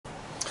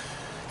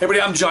Hey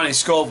everybody, I'm Johnny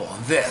Scoville,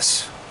 and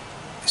this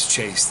is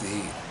Chase the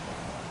Heat.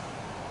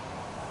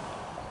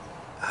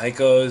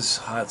 Haico's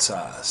hot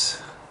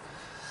sauce.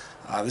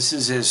 This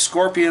is his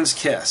Scorpion's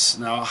Kiss.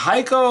 Now,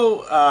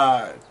 Haico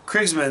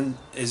Krijgsman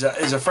is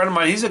a friend of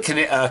mine. He's a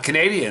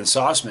Canadian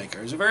sauce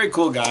maker. He's a very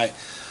cool guy,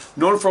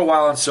 known for a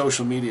while on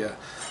social media,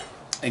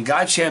 and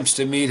got a chance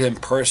to meet him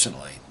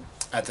personally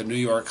at the New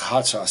York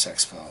Hot Sauce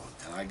Expo.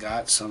 And I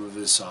got some of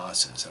his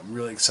sauces. I'm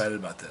really excited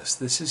about this.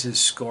 This is his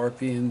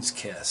Scorpion's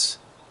Kiss.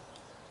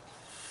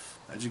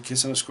 Imagine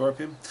kissing a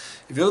scorpion.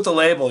 If you look at the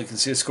label, you can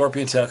see a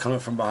scorpion tail coming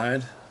from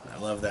behind. I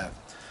love that.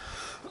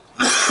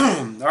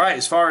 Alright,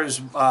 as far as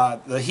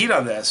the heat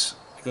on this,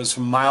 it goes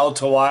from mild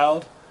to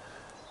wild.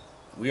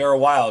 We are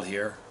wild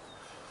here.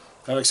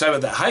 I'm excited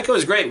about that. Haico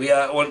is great.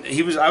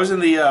 I was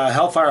in the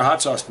Hellfire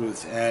hot sauce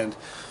booth, and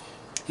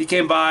he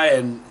came by,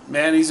 and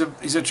man, he's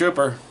a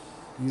trooper.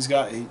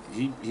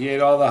 He ate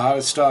all the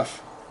hottest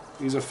stuff.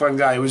 He's a fun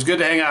guy. It was good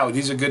to hang out with.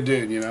 He's a good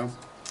dude, you know.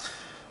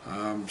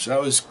 So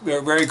that was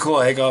very cool,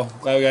 Haico.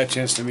 Glad we got a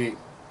chance to meet.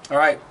 All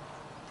right.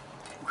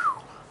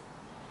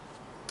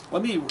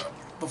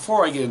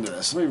 Before I get into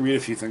this, let me read a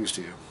few things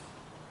to you.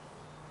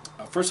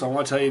 First of all, I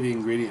want to tell you the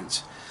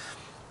ingredients.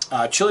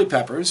 Chili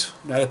peppers.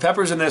 Now, the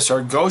peppers in this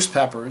are ghost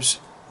peppers,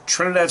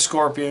 Trinidad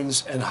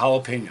scorpions, and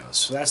jalapenos.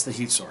 So that's the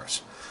heat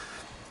source.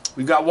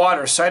 We've got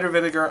water, cider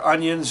vinegar,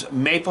 onions,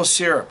 maple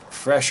syrup,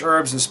 fresh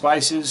herbs and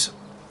spices.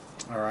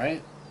 All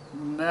right.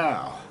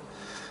 Now,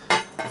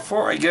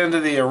 before I get into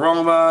the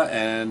aroma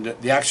and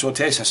the actual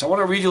taste test, I want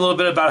to read you a little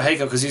bit about Haico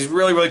because he's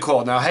really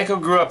cool. Now, Haico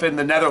grew up in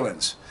the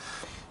Netherlands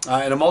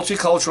in a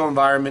multicultural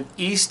environment,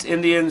 East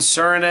Indian,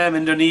 Suriname,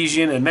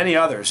 Indonesian, and many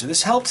others. And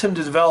this helped him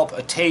to develop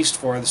a taste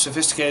for the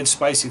sophisticated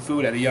spicy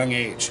food at a young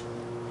age.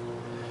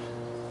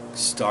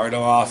 Start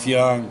off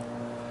young.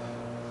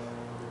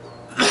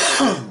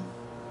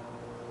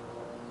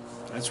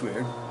 That's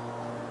weird.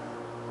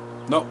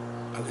 Nope.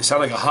 It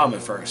sounded like a hum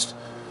at first.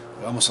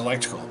 Almost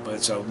electrical, but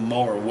it's a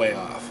mower way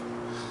off.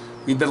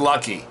 We've been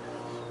lucky.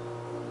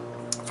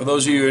 For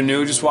those of you who are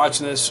new just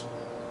watching this,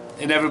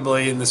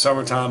 inevitably in the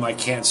summertime I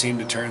can't seem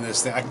to turn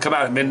this thing. I can come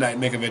out at midnight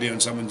and make a video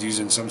and someone's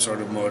using some sort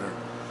of motor.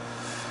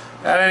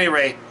 At any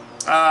rate,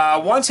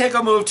 once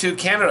Haico moved to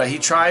Canada, he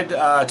tried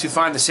to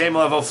find the same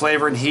level of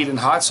flavor and heat in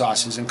hot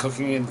sauces and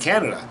cooking in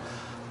Canada,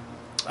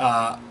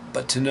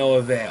 but to no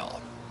avail.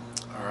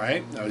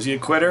 Alright, now is he a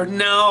quitter?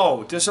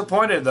 No!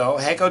 Disappointed though,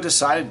 Haico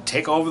decided to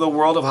take over the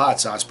world of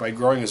hot sauce by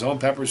growing his own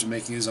peppers and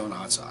making his own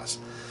hot sauce.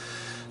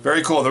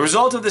 Very cool. The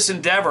result of this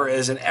endeavor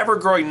is an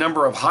ever-growing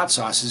number of hot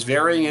sauces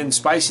varying in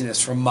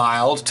spiciness from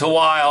mild to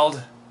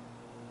wild.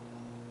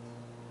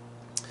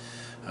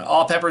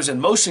 All peppers and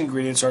most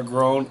ingredients are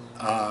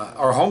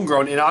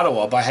homegrown in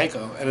Ottawa by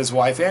Haico and his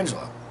wife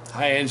Angela.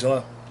 Hi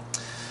Angela.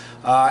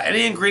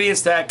 Any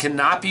ingredients that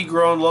cannot be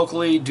grown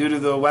locally due to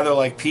the weather,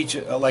 like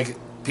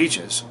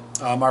peaches,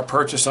 are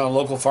purchased on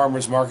local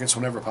farmers markets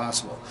whenever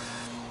possible.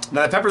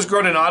 Now, the peppers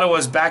grown in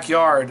Ottawa's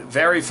backyard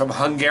vary from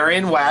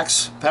Hungarian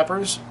wax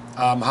peppers,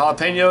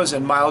 jalapenos,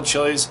 and mild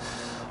chilies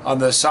on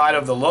the side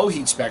of the low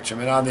heat spectrum,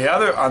 and on the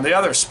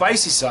other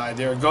spicy side,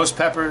 there are ghost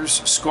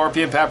peppers,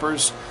 scorpion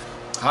peppers,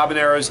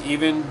 habaneros,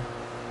 even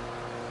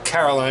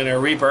Carolina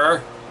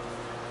Reaper.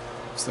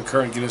 It's the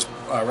current Guinness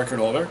record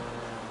holder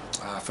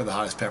for the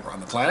hottest pepper on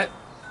the planet.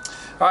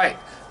 All right.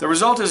 The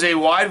result is a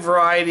wide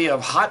variety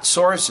of hot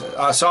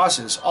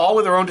sauces, all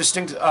with their own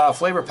distinct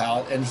flavor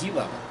palette and heat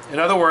level. In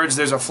other words,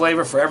 there's a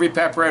flavor for every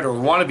pepperhead or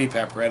wannabe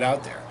pepperhead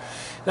out there.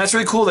 And that's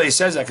really cool that he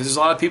says that, because there's a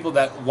lot of people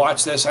that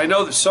watch this. I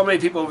know that so many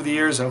people over the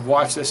years have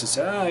watched this and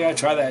said, oh, I gotta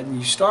try that, and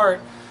you start.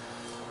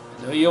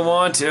 No, you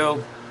want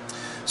to.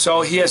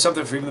 So he has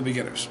something for even the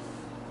beginners.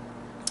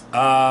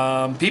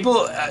 Even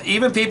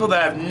people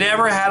that have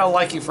never had a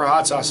liking for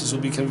hot sauces will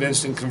be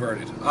convinced and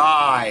converted.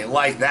 I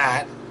like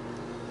that.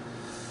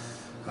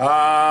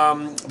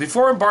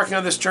 Before embarking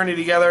on this journey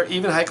together,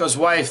 even Haico's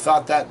wife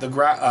thought that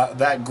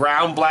that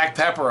ground black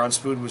pepper on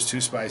food was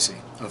too spicy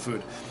on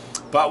food.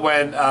 But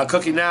when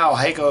cooking now,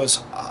 Haico's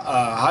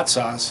hot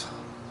sauce.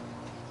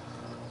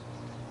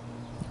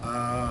 Hang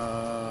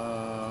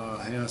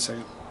on a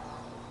second.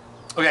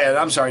 Okay,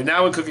 I'm sorry.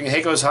 Now when cooking,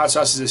 Haico's hot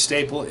sauce is a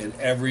staple in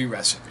every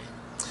recipe.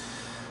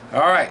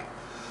 All right,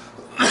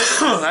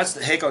 that's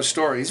the Haico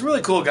story. He's a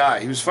really cool guy.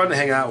 He was fun to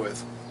hang out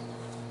with.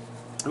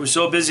 I was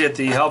so busy at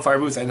the Hellfire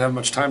booth I didn't have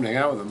much time to hang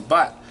out with him.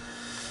 But,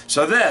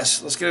 so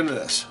let's get into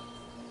this.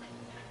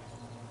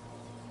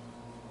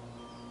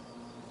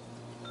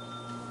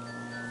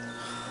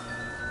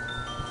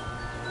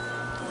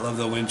 I love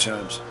the wind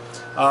chimes.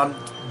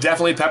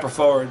 Definitely pepper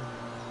forward.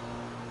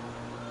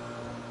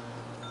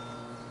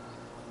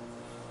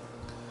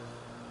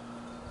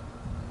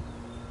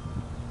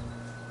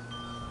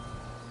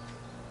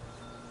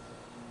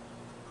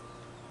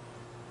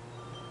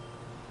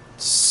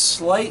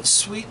 Slight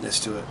sweetness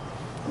to it.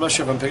 I'm not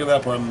sure if I'm picking it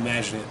up or I'm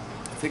imagining it.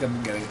 I think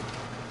I'm getting it.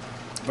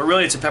 But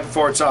really, it's a pepper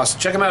forward sauce.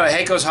 Check them out at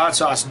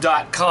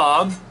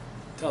haicoshotsauce.com.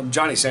 Tell them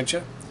Johnny sent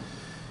you.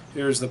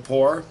 Here's the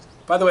pour.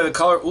 By the way, the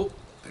color... Ooh,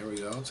 There we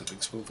go. It's a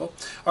big spoonful.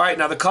 All right,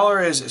 now the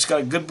color is, it's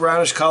got a good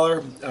brownish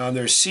color.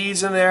 There's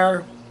seeds in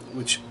there,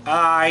 which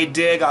I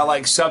dig. I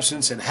like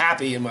substance and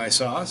happy in my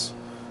sauce.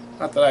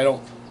 Not that I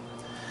don't,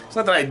 it's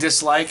not that I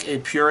dislike a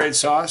pureed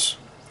sauce,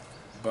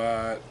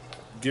 but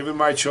given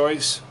my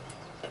choice,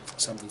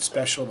 something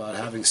special about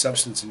having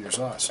substance in your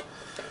sauce.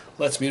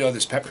 Lets me know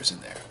there's peppers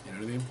in there. You know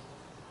what I mean?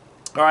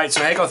 All right,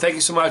 so Haico, thank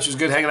you so much. It was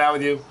good hanging out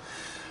with you.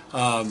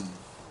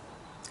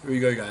 Here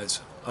you go, guys.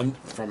 I'm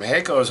from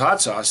Haico's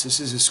Hot Sauce. This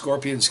is his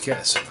Scorpion's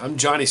Kiss. I'm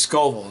Johnny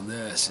Scoville, and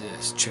this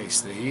is Chase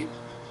the Heat.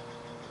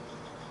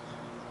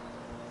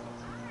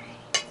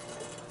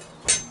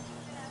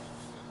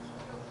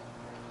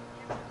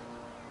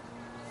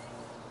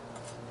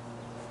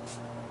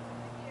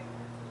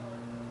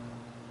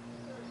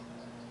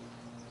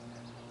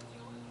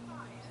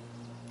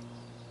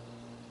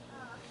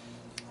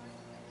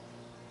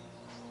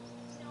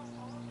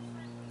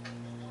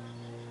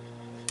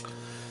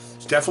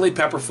 It's definitely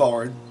pepper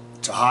forward.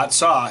 It's a hot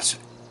sauce.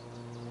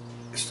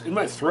 It's in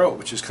my throat,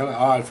 which is kind of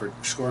odd for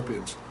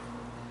scorpions.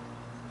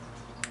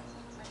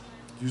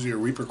 Usually a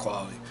Reaper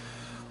quality.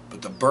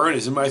 But the burn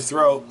is in my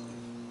throat.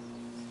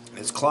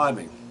 It's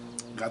climbing.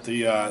 Got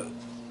the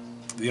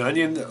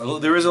onion.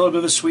 There is a little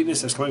bit of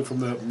sweetness that's coming from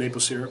the maple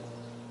syrup.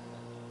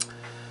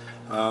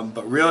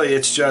 But really,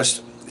 it's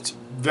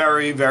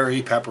very,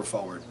 very pepper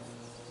forward.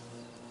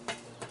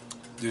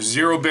 There's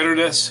zero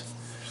bitterness.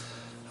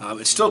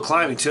 It's still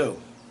climbing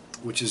too,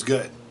 which is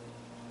good.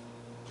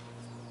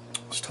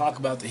 Let's talk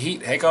about the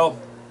heat, Haico.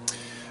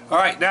 All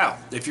right, now,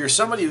 if you're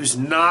somebody who's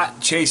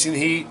not chasing the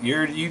heat,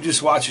 you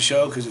just watch a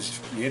show because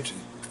you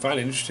find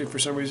it interesting for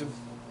some reason.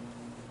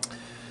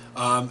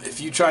 If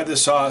you tried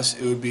this sauce,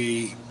 it would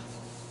be,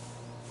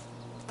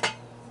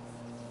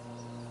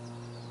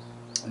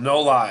 no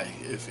lie,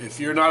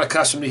 if you're not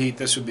accustomed to heat,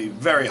 this would be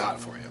very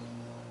hot for you.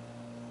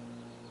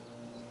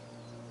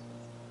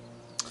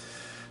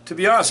 To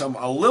be honest, I'm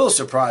a little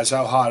surprised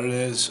how hot it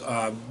is,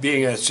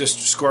 being as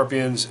just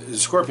Scorpions.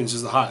 Scorpions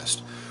is the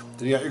hottest.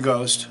 Then you got your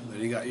Ghost,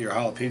 then you got your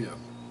jalapeno.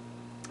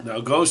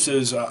 Now Ghost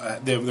is,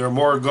 there are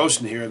more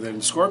Ghosts in here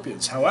than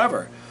Scorpions.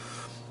 However,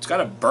 it's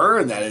got a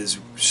burn that is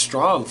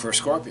strong for a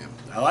Scorpion.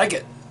 I like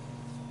it.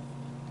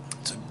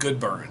 It's a good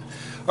burn.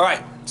 All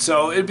right,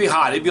 so it'd be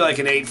hot. It'd be like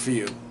an 8 for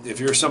you. If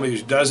you're somebody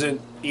who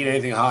doesn't eat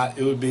anything hot,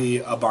 it would be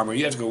a bummer.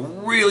 You have to go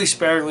really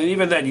sparingly, and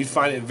even then you'd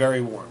find it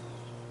very warm.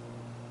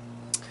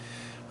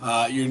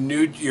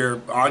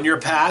 You're on your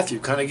path,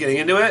 you're kind of getting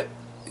into it.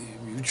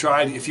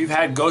 If you've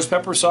had ghost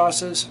pepper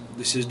sauces,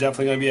 this is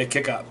definitely going to be a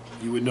kick up.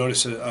 You would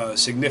notice a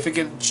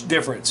significant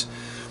difference.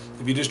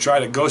 If you just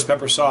tried a ghost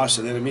pepper sauce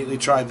and then immediately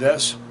tried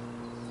this,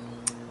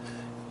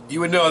 you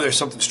would know there's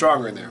something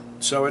stronger in there.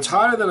 So it's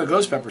hotter than a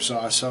ghost pepper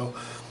sauce. So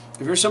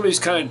if you're somebody who's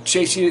kind of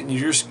chasing it and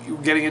you're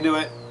getting into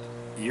it,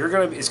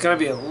 it's going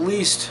to be at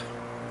least,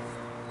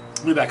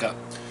 let me back up.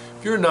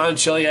 If you're a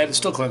non-chili head, it's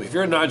still climbing. If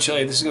you're a non-chili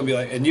head, this is going to be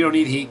like, and you don't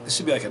eat heat, this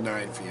would be like a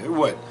 9 for you. It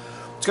would.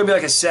 It's going to be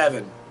like a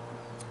 7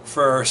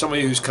 for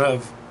somebody who's kind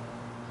of,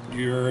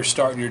 you're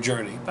starting your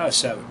journey. About a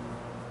 7.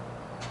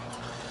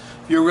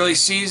 If you're really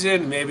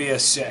seasoned, maybe a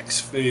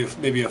 6,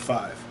 maybe a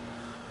 5.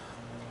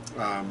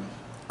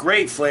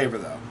 Great flavor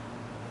though.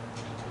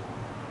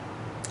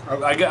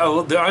 I get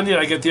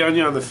the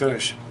onion on the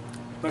finish.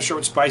 I'm not sure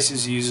what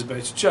spices he uses, but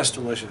it's just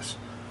delicious.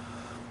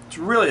 It's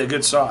really a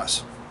good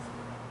sauce.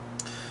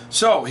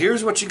 So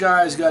here's what you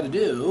guys got to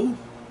do.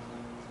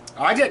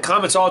 I get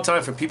comments all the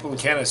time from people in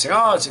Canada saying,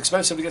 "Oh, it's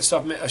expensive to get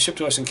stuff shipped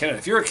to us in Canada."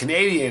 If you're a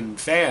Canadian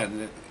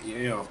fan,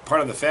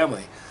 part of the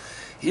family,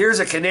 here's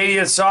a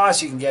Canadian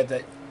sauce you can get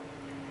that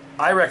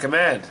I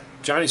recommend.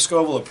 Johnny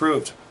Scoville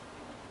approved.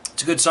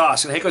 It's a good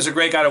sauce, and Haico's a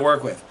great guy to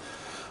work with.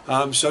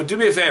 So do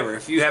me a favor,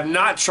 if you have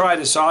not tried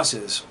the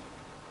sauces,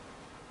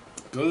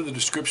 go to the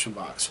description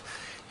box.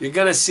 You're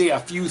going to see a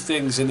few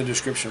things in the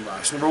description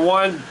box. Number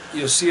one,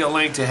 you'll see a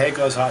link to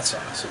Haico's hot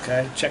sauce,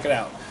 okay? Check it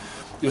out.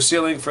 You'll see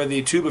a link for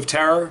the Tube of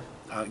Terror.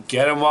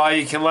 Get them while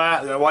you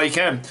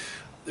can.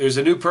 There's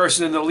a new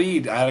person in the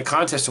lead. I had a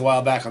contest a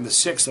while back on the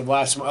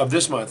 6th of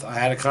this month. I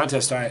had a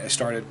contest I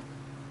started.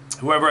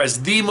 Whoever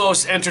has the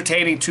most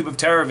entertaining Tube of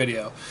Terror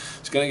video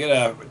is going to get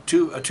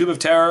a Tube of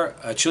Terror,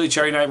 a Chili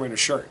Cherry Nightmare, and a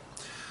shirt.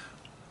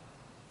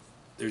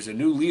 There's a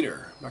new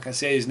leader. I'm not going to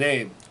say his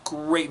name.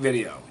 Great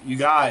video. You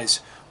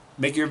guys,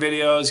 make your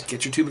videos,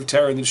 get your Tube of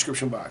Terror in the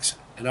description box,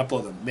 and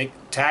upload them.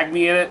 Tag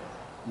me in it.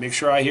 Make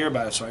sure I hear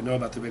about it so I know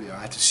about the video. I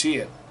have to see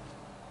it.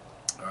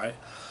 All right.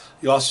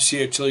 You'll also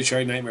see a Chili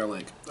Cherry Nightmare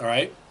link. All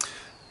right.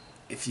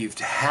 If you've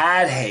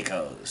had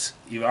Haico's,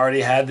 you've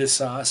already had this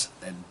sauce,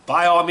 then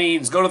by all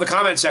means, go to the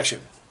comment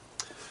section.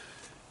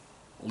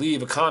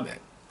 Leave a comment.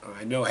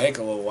 I know Haico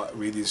will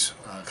read these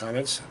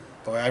comments.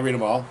 Boy, I read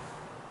them all.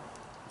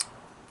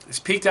 It's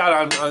peaked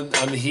out on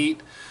the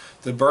heat.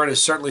 The burn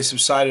has certainly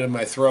subsided in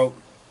my throat.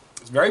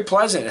 It's very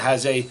pleasant. It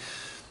has a,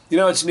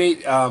 it's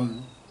neat.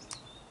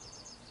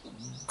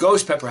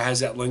 Ghost pepper has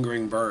that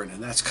lingering burn,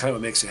 and that's kind of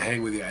what makes it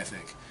hang with you, I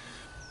think.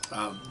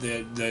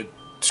 The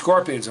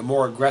Scorpion's a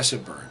more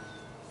aggressive burn.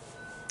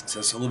 So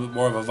it's a little bit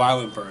more of a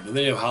violent burn. And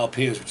then you have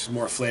jalapenos, which is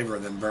more flavor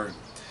than burn.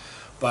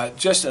 But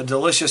just a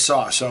delicious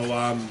sauce. So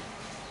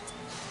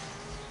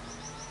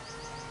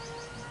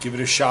give it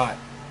a shot.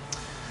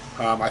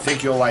 I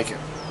think you'll like it.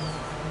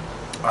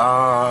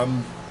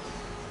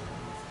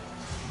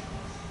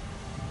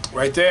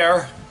 Right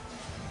there,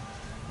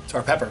 it's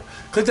our pepper.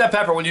 Click that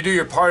pepper when you do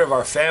your part of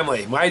our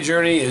family. My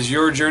journey is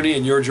your journey,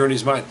 and your journey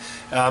is mine.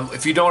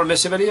 If you don't want to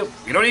miss a video,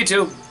 you don't need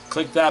to.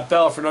 Click that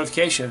bell for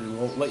notification, and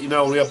we'll let you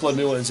know when we upload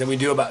new ones, and we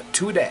do about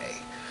 2 a day.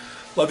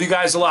 Love you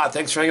guys a lot.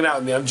 Thanks for hanging out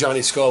with me. I'm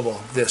Johnny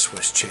Scoville. This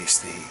was Chase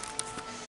the Heat.